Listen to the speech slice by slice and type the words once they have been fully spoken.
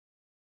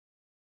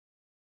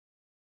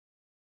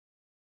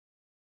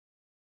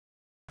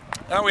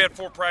We had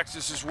 4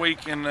 practices this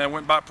week and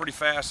went by pretty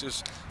fast. It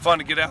was fun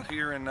to get out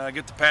here and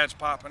get the pads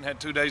popping. Had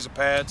 2 days of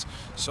pads.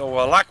 So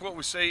like what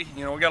we see.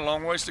 We got a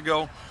long ways to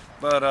go,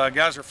 but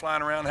guys are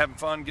flying around, having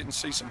fun, getting to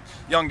see some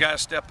young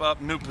guys step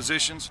up, new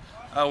positions,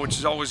 which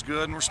is always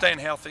good. And we're staying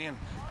healthy,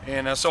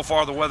 and so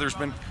far the weather's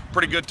been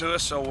pretty good to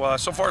us. So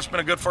so far it's been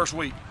a good first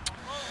week.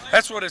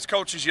 That's what, as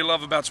coaches, you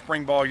love about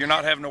spring ball. You're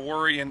not having to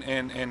worry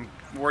and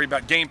worry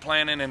about game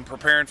planning and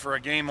preparing for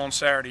a game on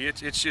Saturday.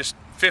 It's just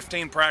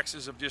 15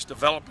 practices of just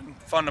developing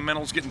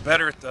fundamentals, getting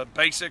better at the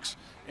basics,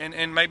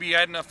 and maybe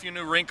adding a few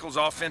new wrinkles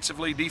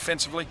offensively,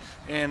 defensively.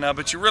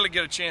 But you really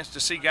get a chance to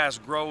see guys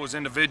grow as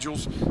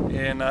individuals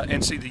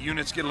and see the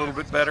units get a little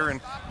bit better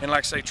and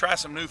like I say, try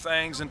some new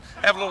things and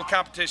have a little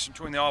competition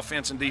between the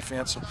offense and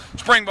defense. So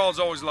spring ball is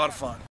always a lot of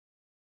fun.